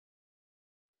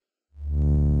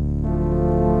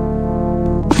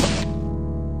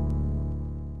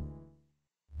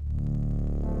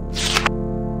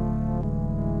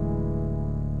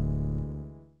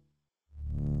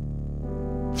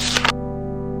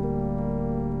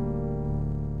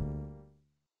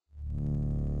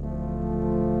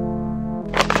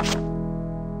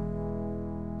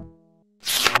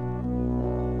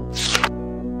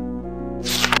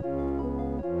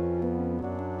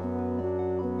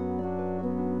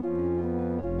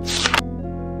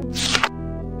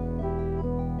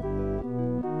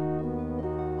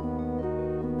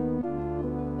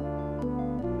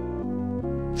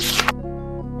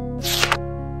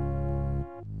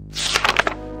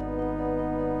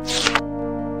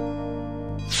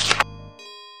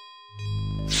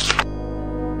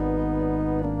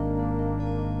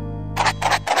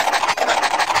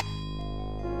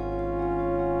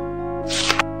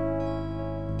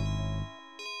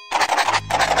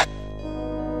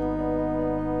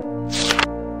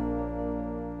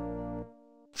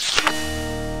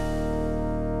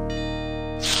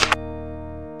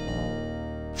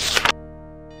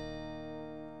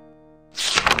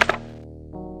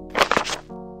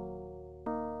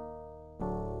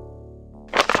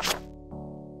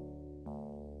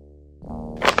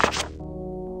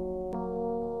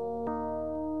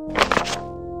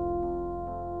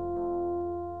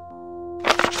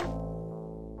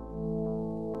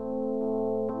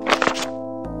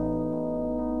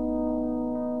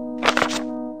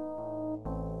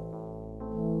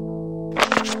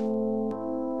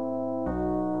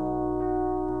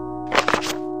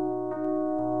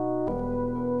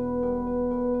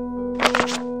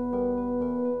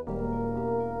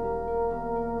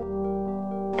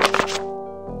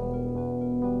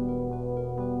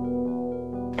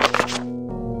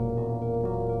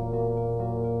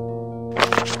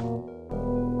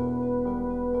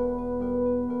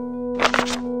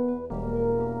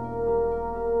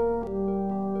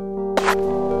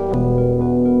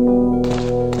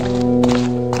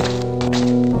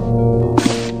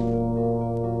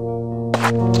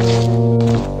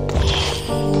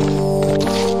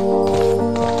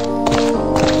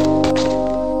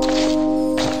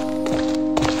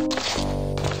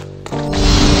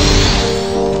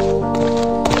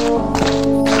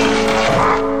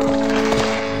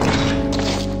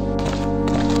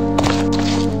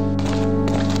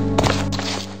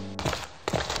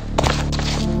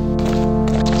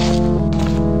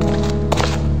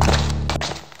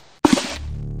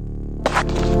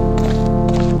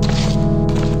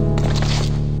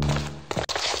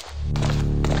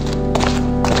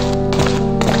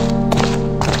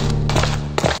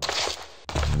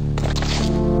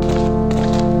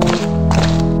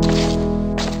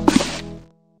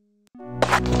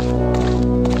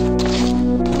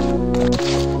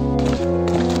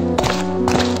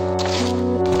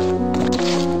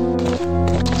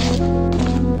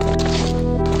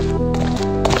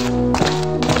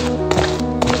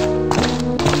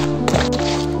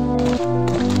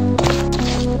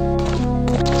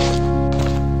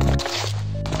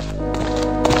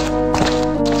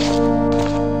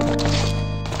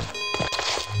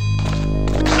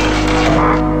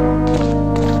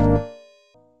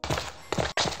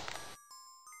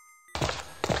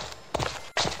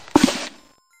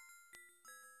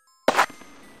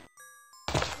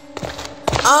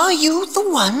Are you the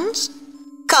ones?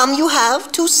 Come you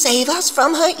have to save us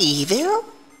from her evil?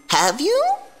 Have you?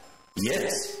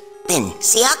 Yes. Then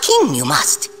see our king you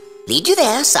must. Lead you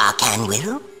there, Sarkhan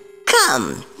will.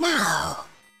 Come, now.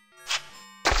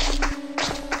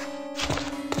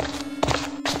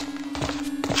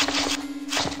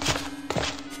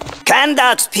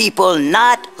 Kandak's people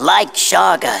not like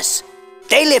Shargas.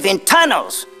 They live in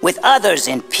tunnels with others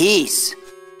in peace.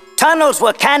 Tunnels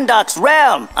were Kandak's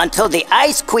realm until the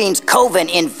Ice Queen's coven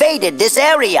invaded this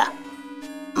area.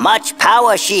 Much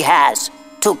power she has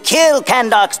to kill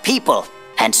Kandak's people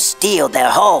and steal their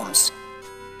homes.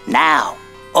 Now,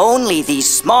 only these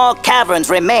small caverns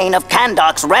remain of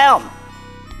Kandak's realm.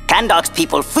 Kandak's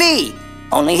people flee,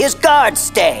 only his guards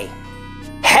stay.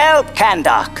 Help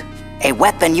Kandak, a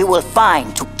weapon you will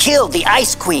find to kill the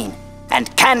Ice Queen,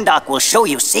 and Kandak will show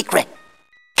you secret.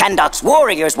 Kandak's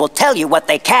warriors will tell you what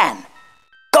they can.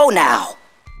 Go now!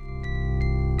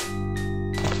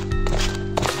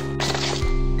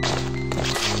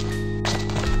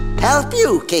 Help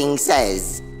you, King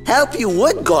says. Help you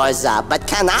would, Gorza, but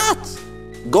cannot.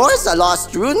 Gorza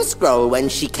lost Rune Scroll when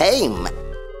she came.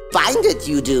 Find it,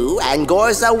 you do, and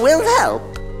Gorza will help.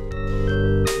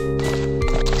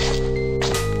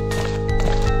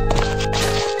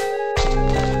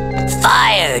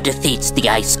 Fire defeats the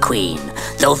Ice Queen,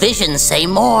 though visions say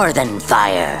more than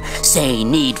fire. Say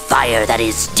need fire that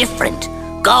is different.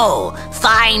 Go,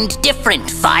 find different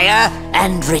fire,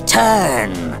 and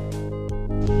return.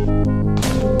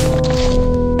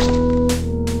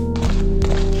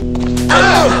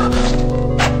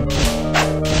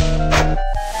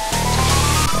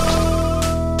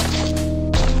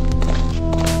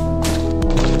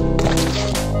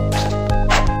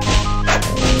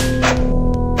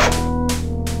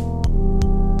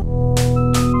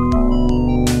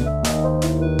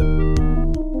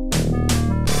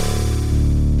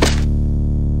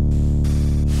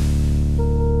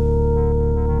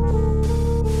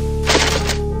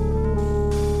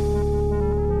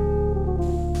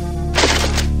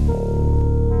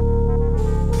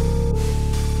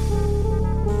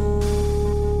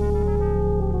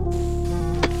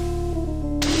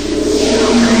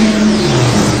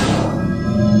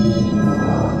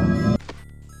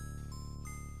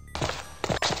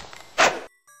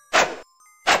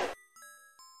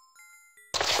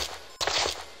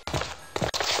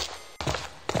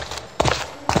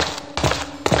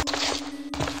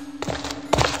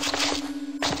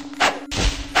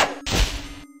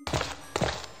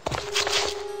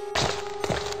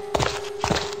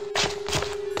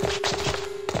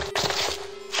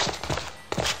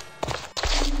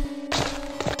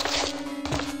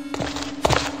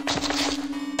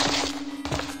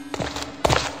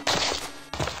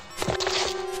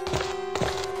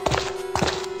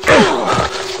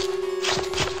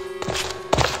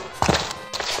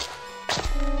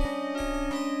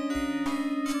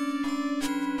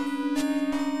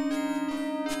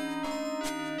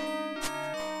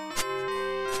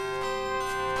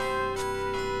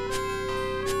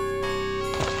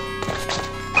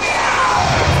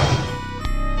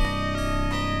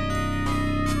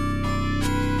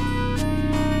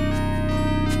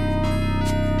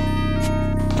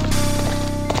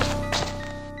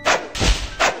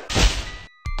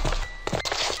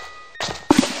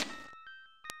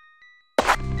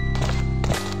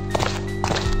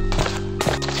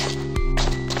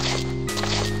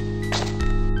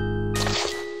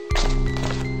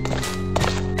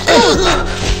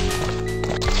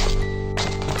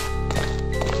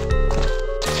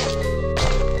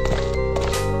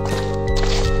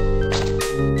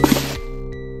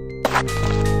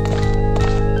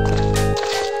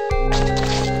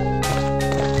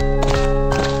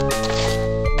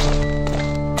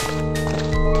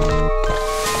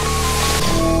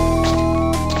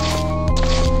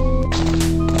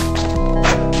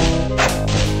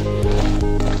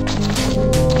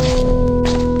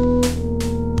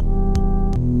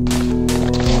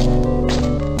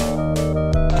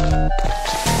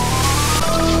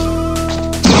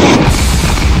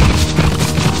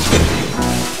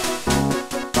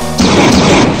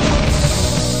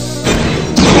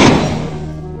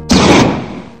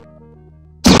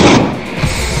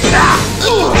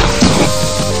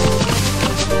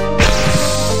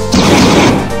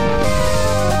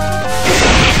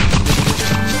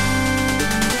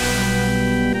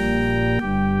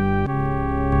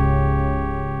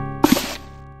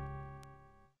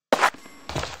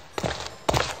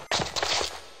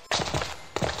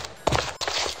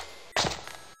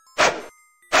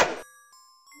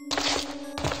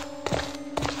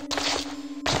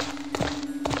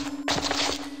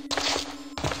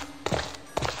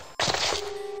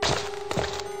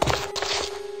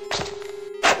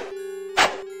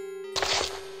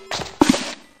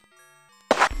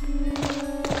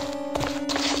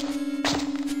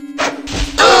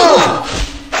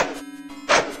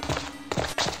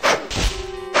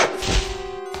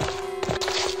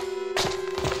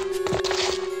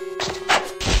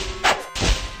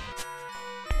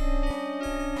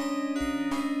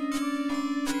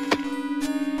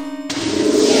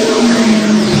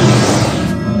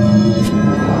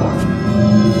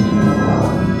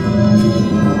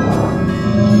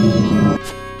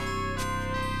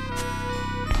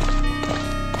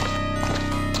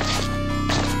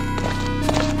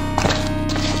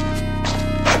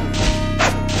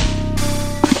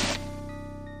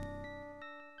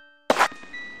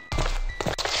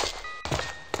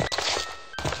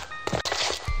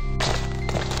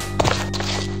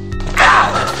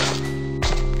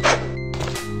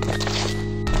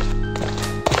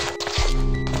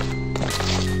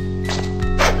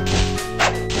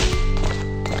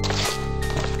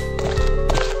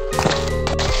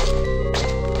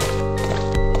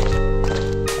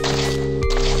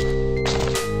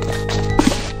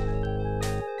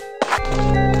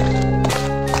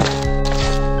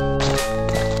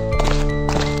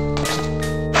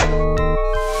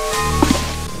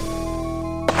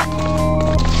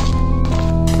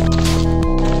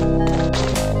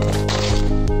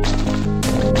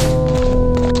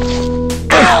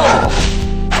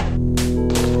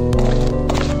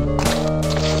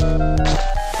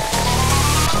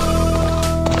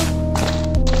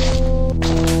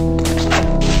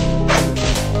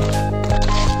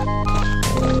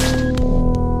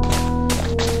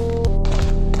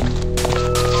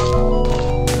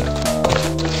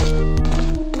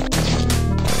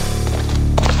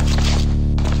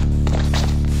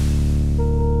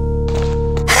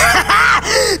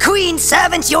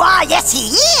 Servants you are, yes he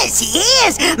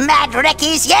is! Mad Rek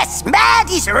is, yes, mad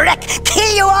is Rek!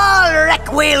 Kill you all,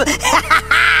 Rek will!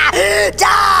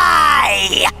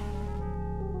 Die!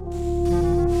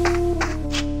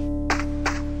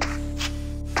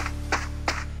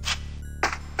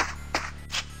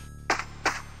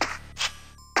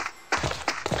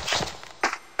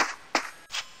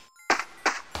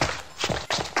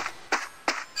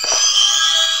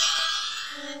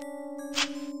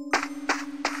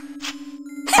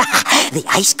 The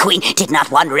Ice Queen did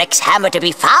not want Rek's hammer to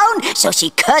be found, so she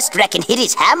cursed Rek and hid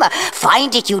his hammer.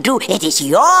 Find it, you do. It is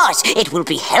yours. It will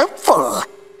be helpful.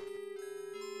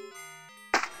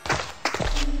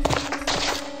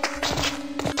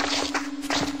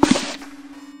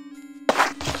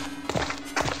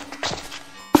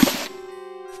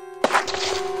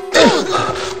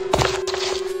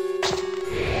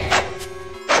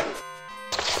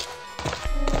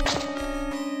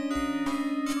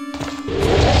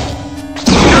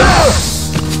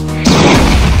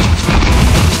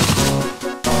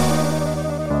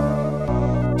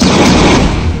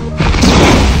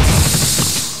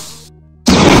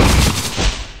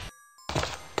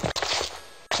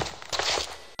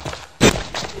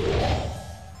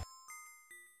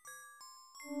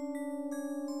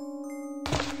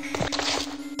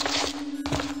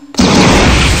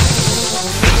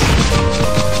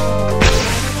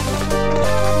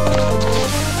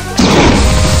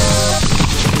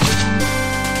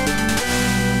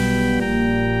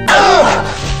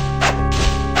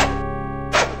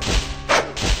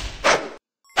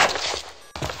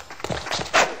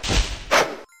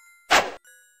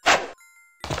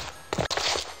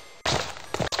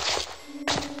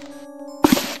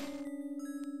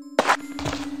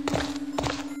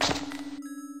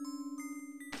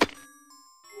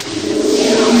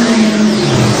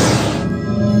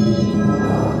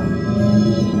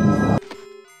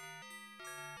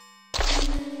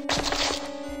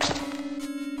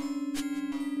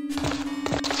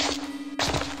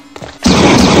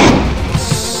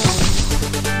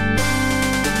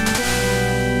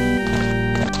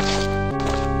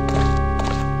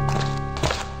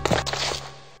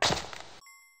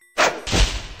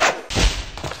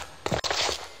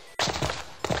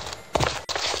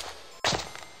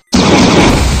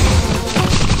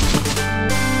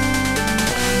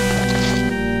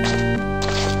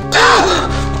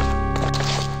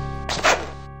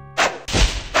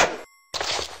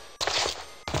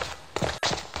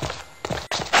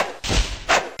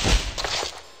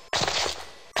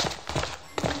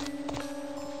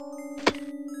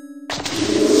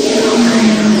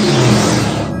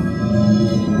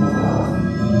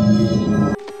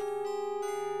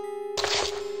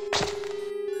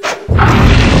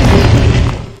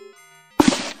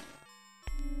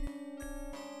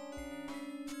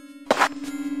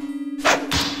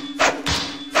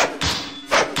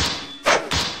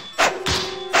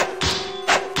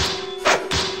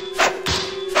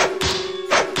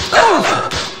 Circle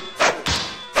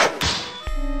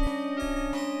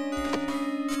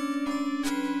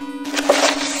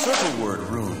word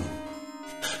rune.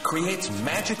 Creates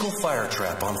magical fire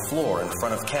trap on floor in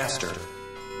front of caster.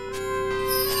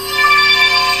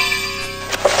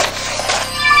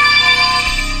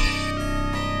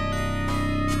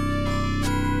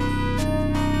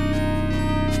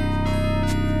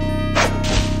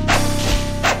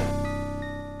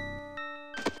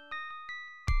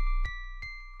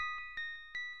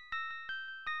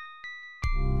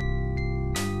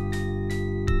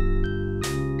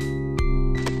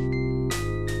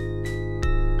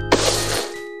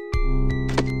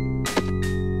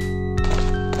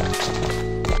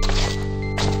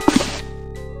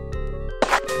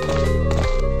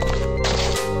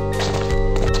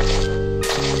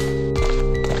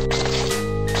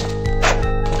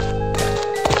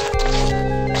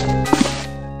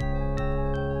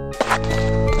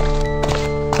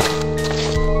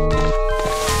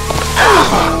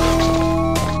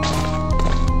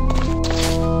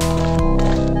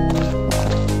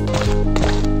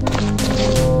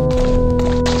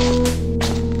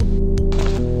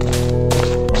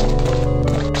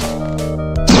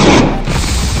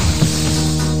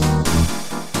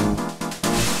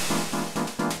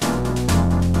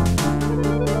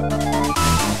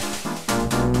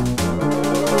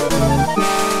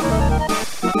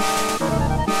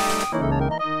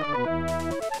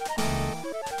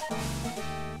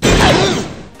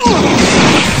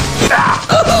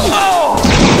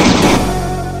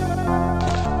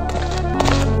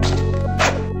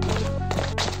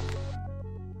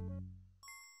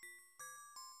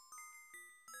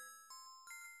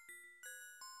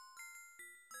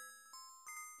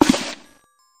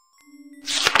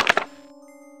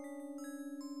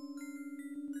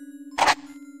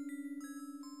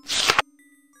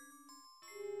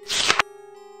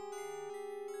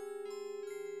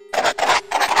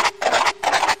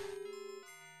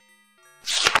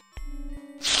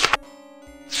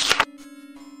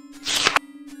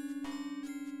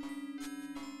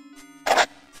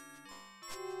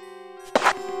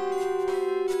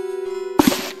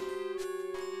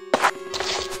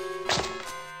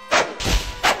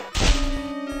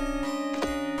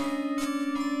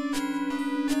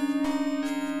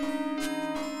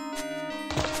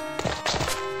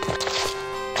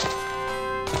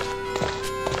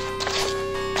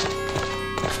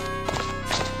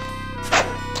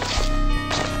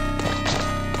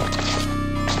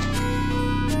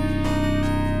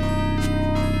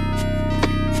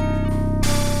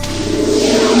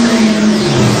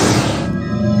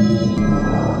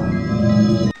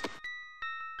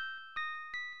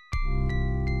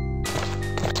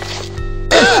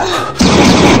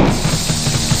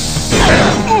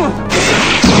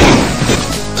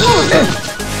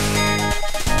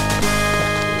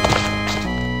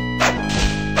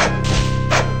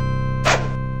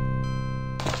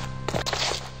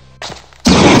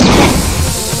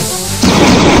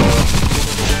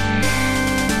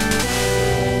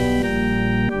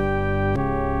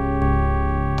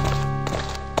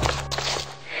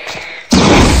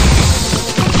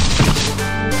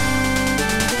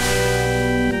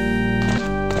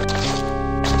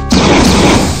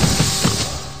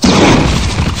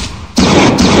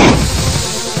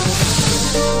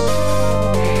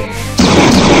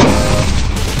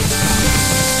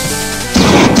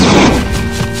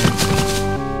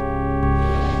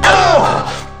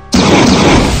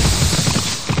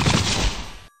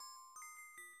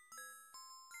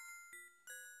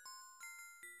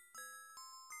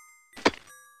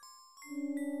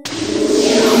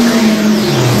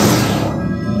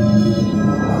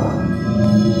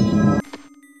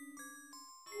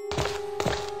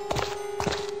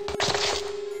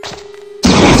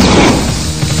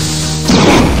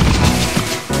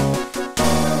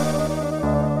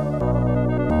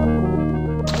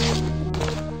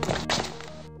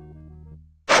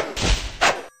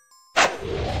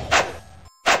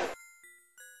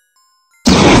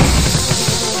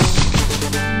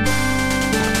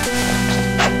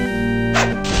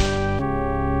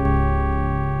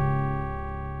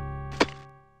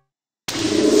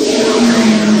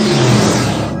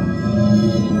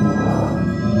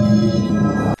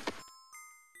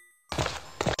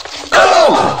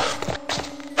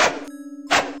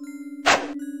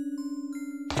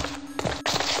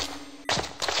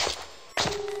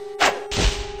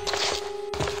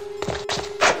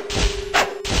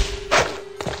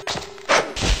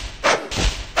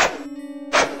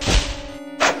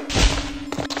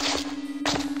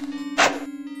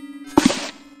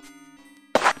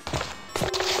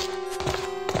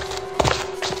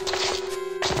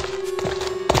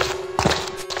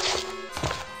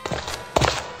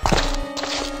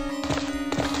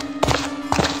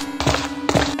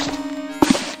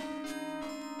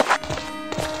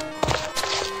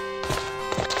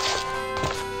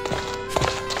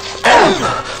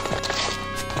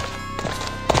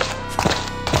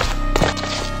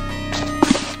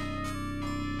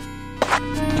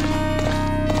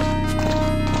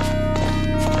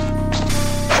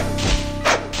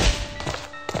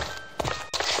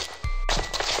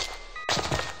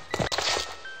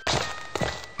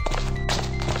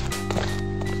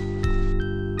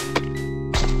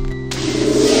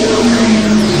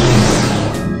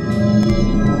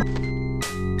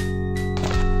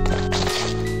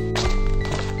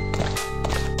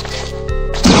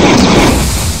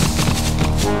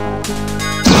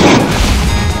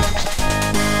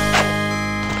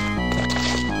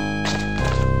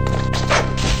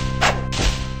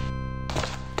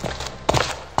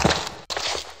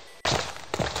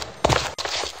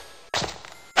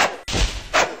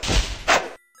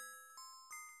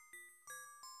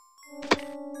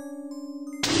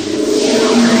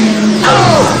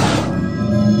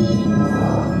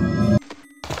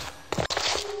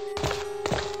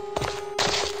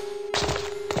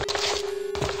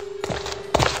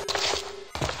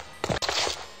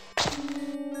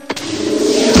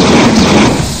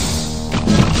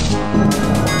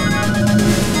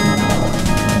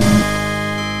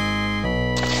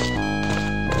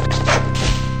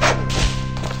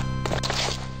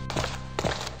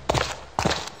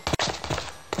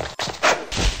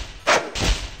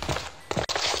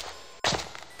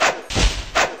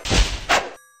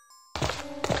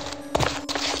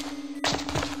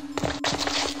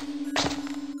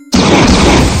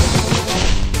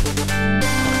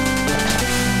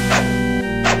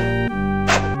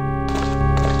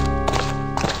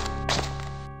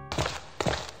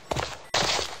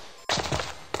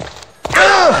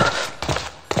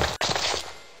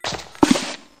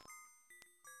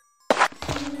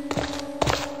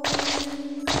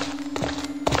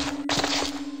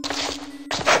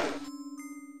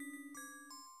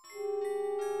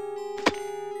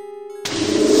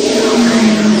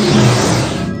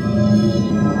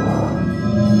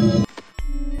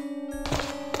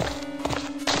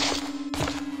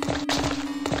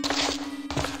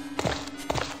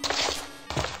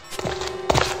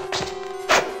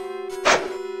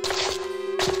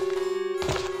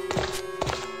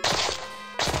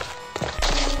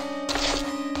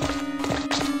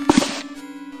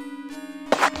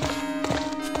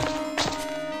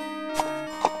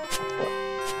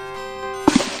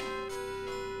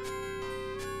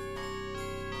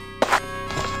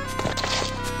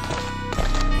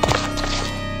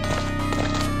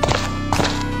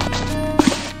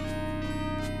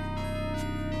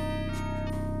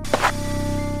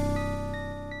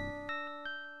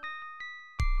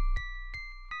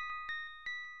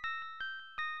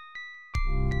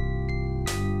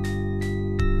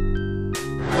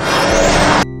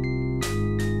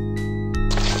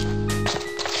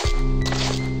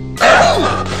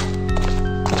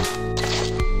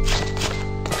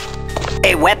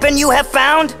 A weapon you have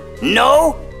found?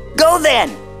 No? Go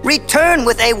then! Return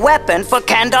with a weapon for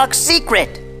Kandok's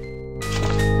secret!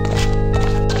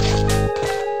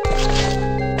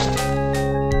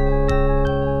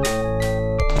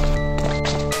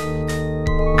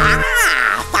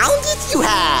 Ah! Found it you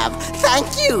have! Thank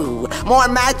you! More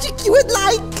magic you would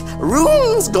like?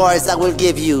 Runes Gorza will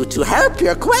give you to help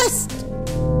your quest.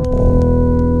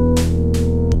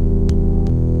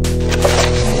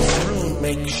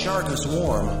 Make Shargas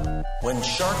warm when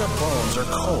Sharga bones are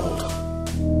cold.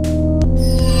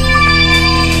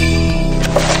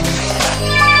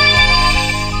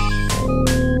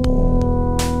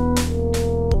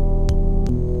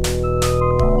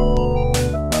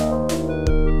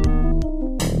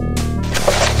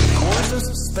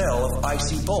 Gorza's spell of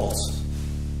icy bolts.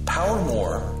 Power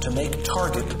more to make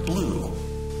target blue.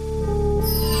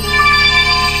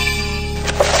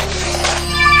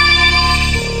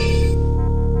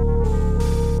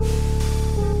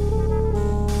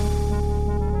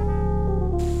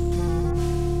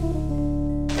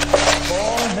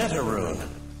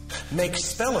 Make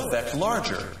spell effect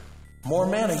larger. More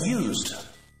mana used.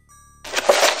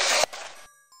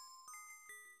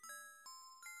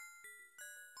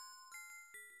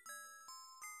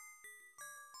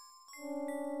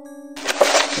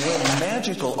 When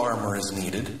magical armor is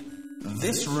needed,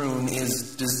 this rune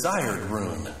is Desired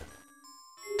Rune.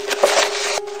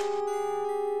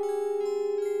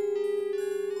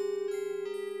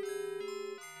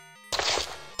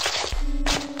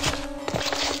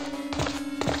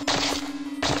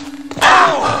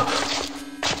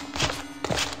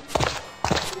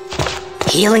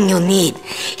 Healing you need.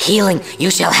 Healing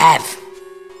you shall have.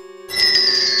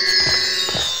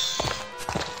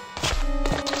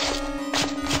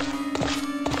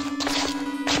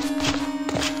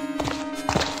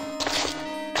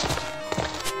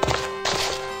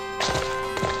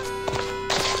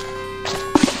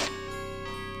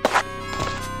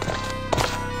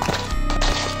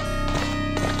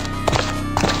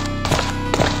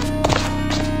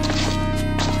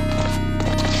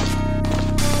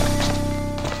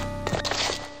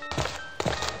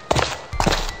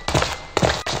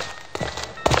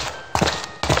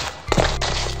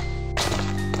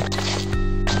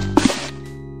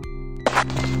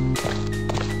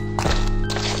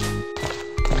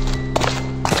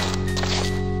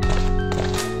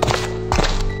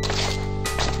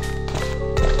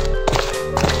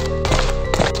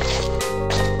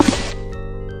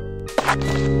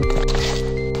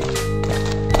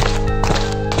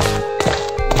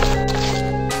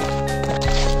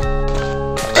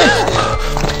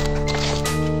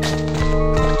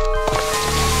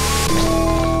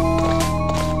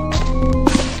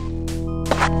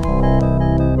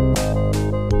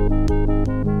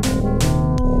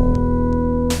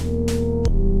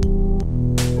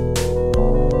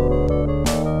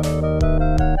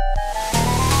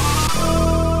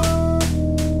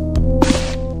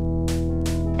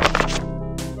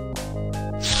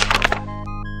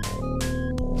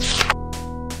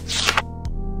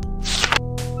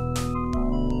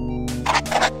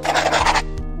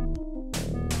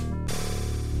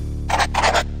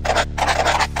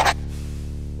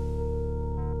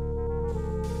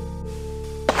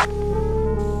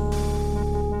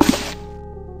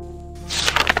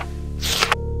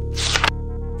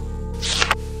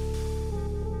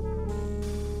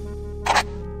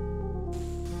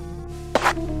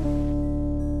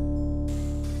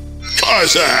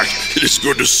 Isaac, it is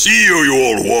good to see you, you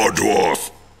old war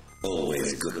dwarf.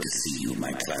 Always good to see you,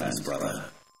 my trans brother.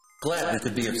 Glad we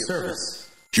could be of service.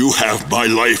 You have my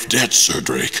life debt, Sir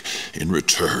Drake. In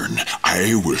return,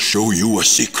 I will show you a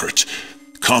secret.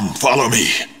 Come, follow me.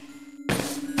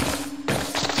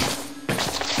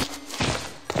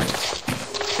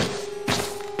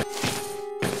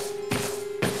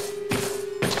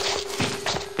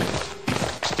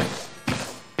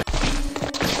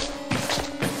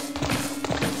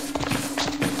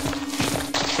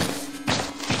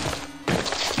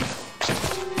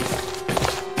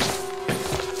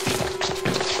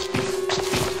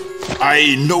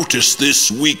 I noticed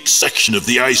this weak section of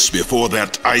the ice before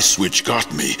that ice switch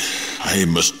got me. I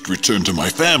must return to my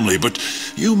family, but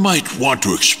you might want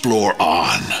to explore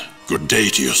on. Good day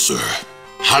to you, sir.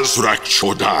 Hazrak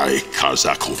Chodai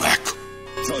Kazakovak.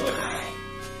 Chodai,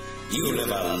 you live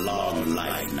a long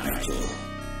life, Nigel.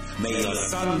 May your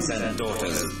sons and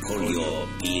daughters pull your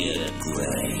beard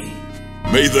gray.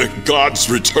 May the gods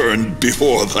return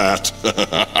before that.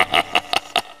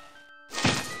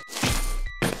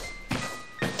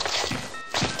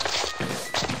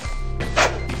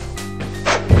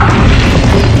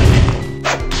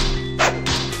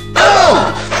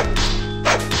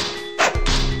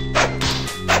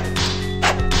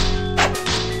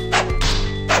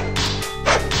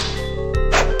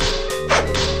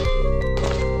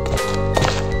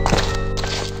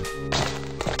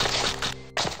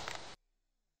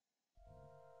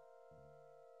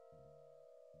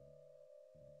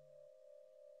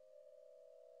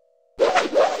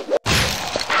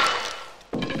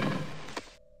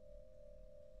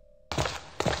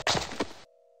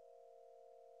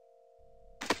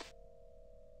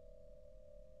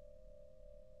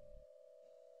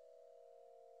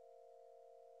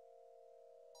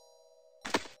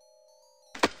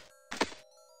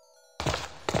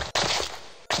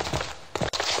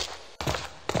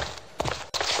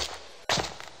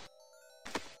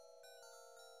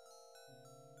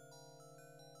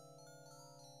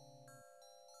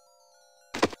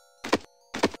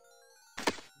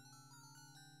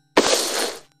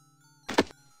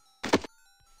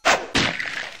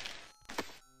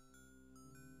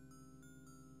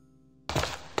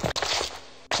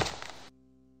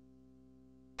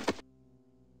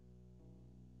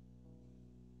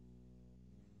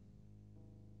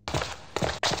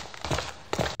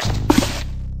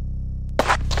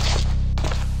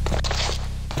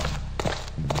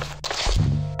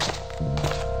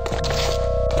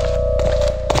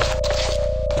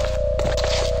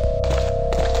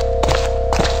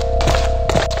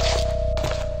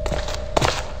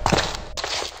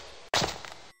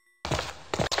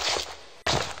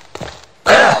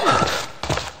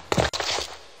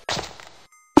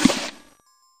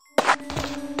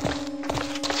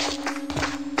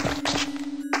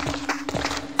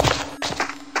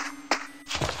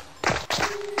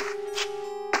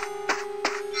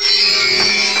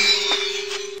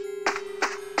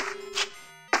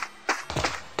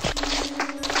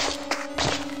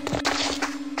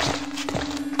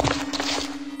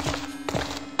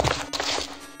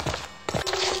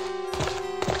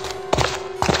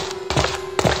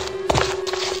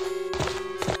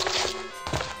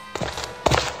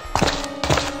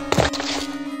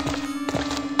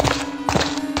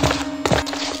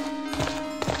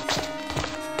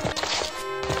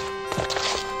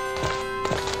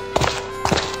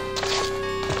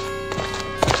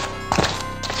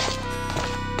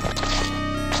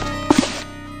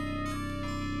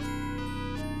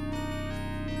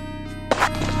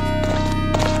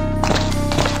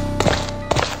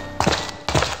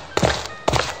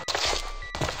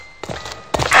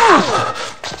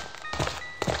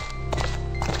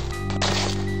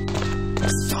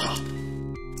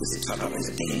 This tunnel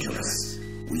is dangerous.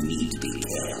 We need to be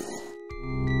careful.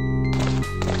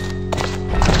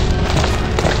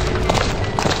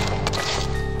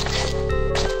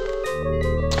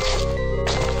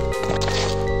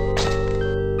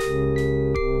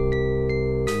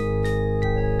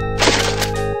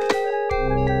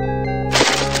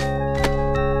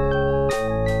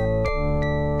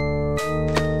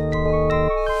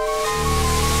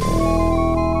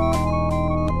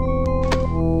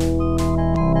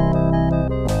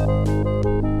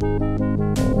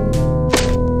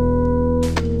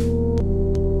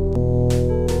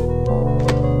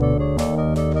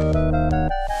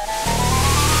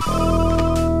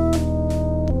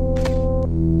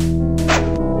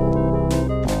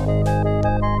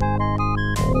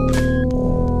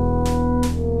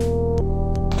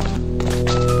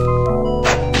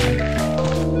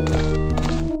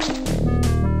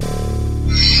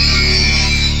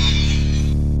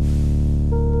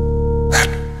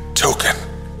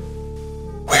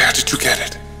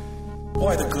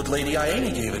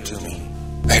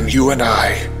 You and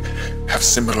I have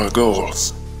similar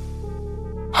goals.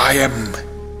 I am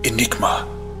Enigma,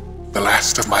 the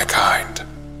last of my kind.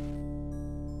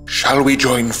 Shall we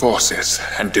join forces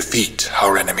and defeat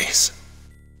our enemies?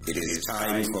 It is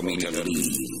time for me to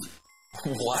leave.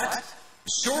 What?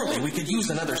 Surely we could use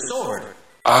another sword.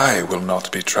 I will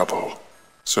not be trouble,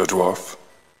 Sir Dwarf.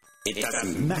 It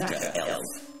doesn't matter, Elf.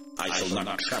 I shall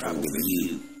not travel with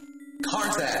you.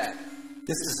 Karzak,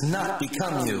 this does not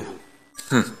become you.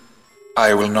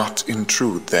 I will not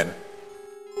intrude, then.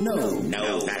 No,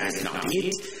 that is not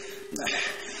it.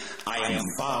 I am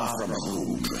far from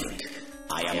home, Rek.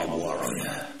 I am a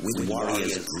warrior, with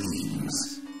warrior's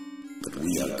dreams. But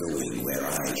we are going where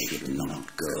I should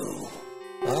not go.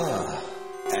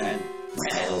 And,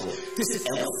 well, this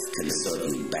elf can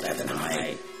serve you better than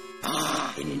I.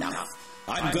 Enough.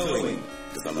 I'm going.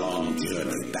 It's a long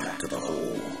journey back to the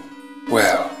hall.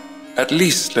 Well, at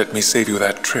least let me save you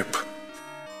that trip.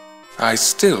 I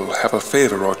still have a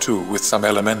favor or two with some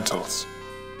elementals.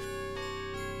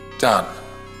 Done.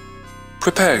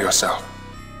 Prepare yourself.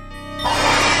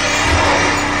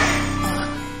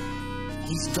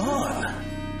 He's gone.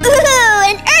 Ooh,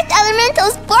 an Earth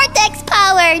Elemental's vortex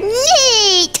power!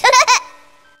 Neat!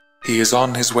 He is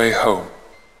on his way home.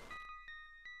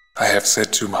 I have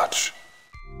said too much.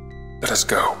 Let us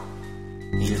go.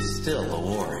 He is still a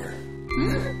warrior.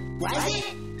 Was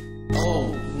it?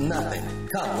 Oh, nothing.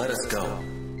 Come, let us go.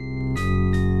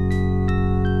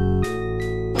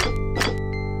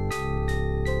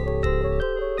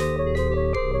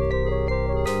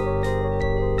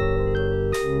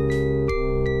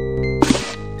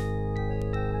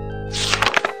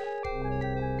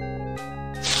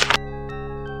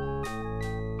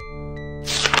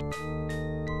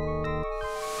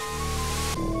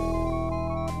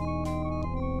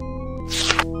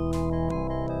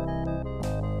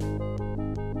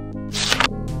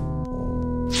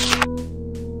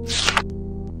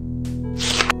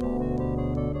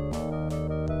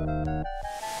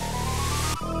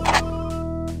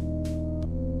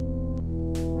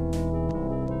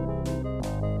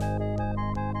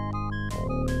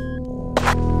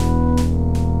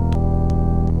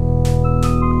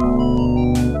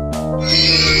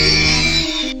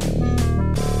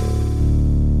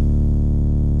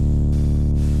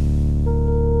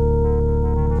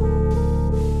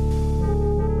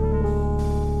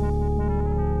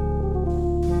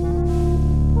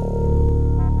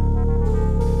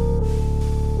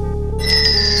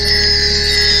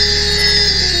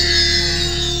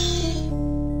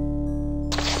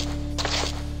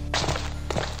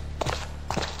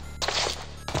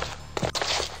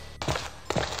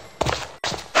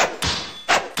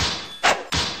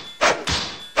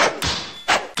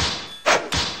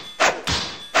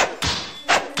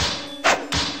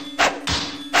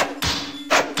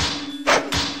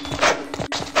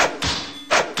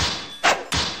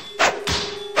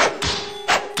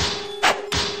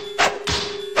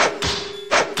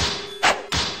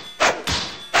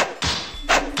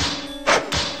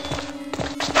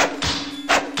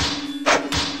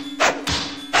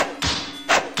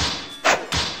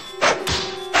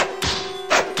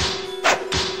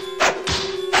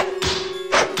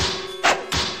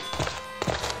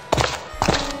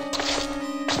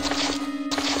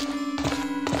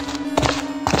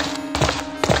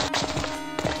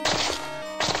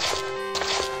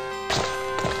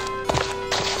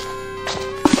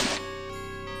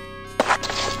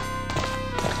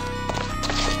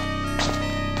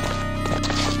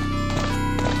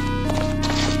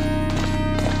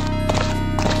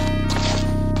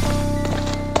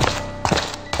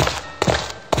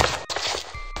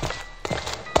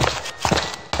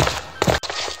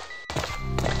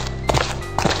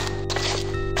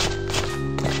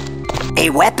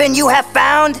 weapon you have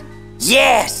found?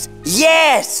 Yes,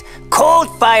 yes! Cold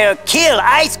fire kill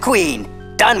Ice Queen!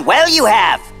 Done well you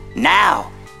have!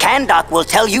 Now, Kandok will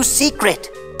tell you secret.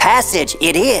 Passage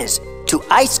it is to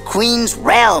Ice Queen's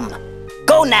realm.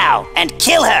 Go now and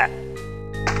kill her!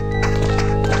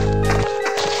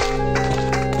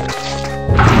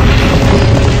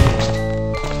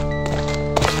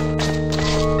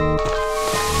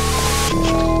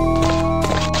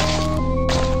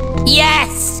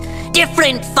 Yes!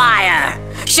 Different fire!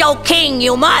 Show King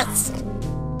you must!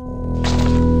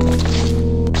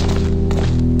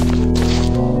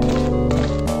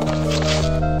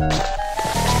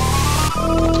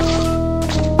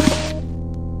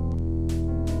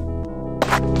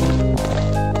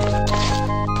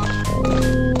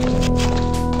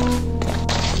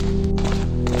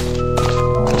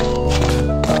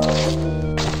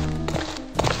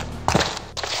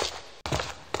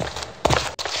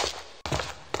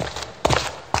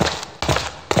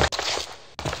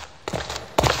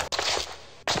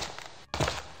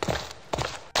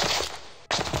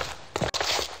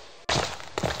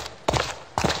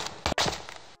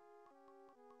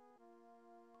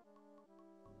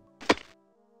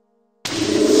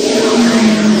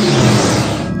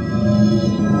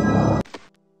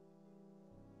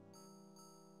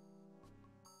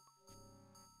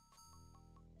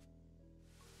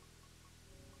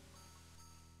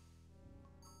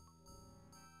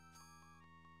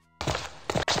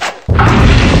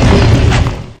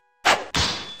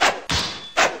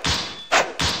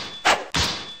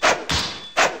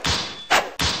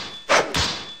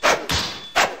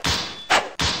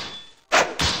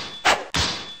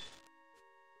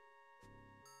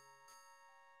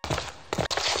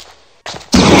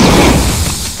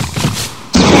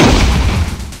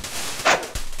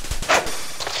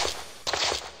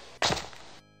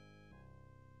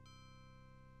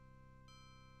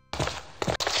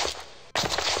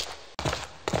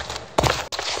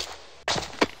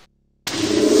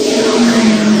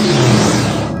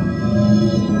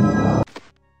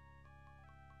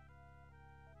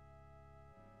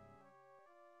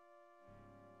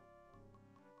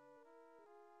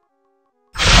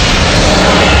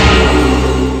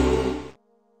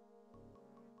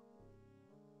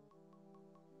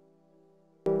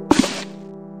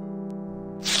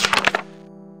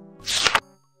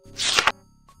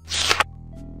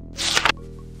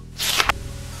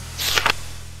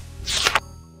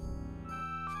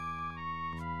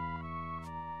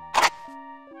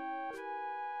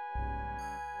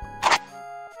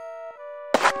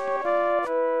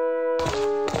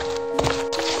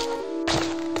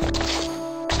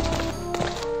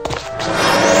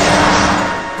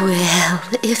 Well,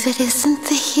 if it isn't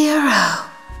the hero.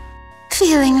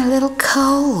 Feeling a little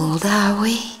cold, are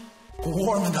we?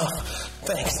 Warm enough,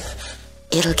 thanks.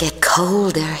 It'll get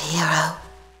colder, hero.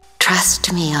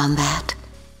 Trust me on that.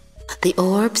 The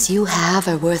orbs you have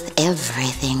are worth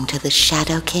everything to the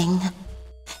Shadow King.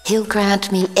 He'll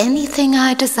grant me anything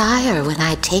I desire when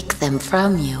I take them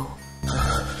from you.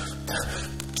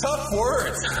 Tough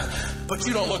words, but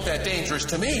you don't look that dangerous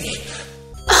to me.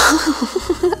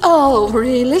 Oh,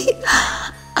 really?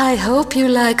 I hope you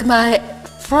like my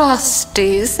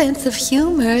frosty sense of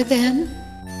humor, then.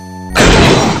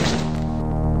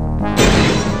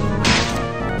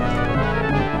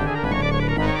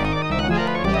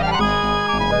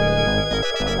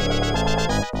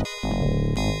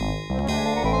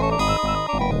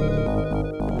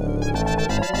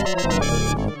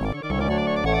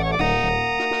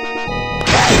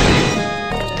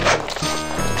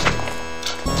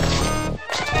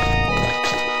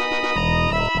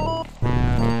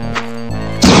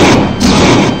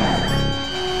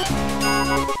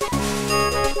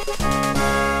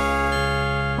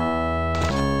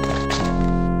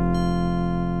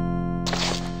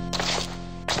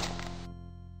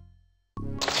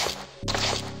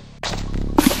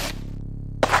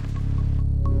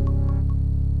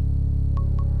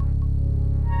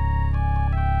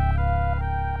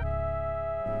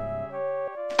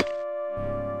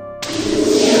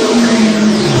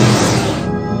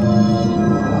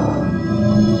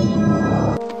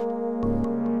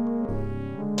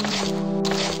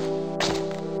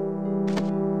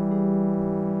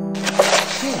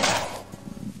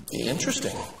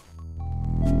 Interesting.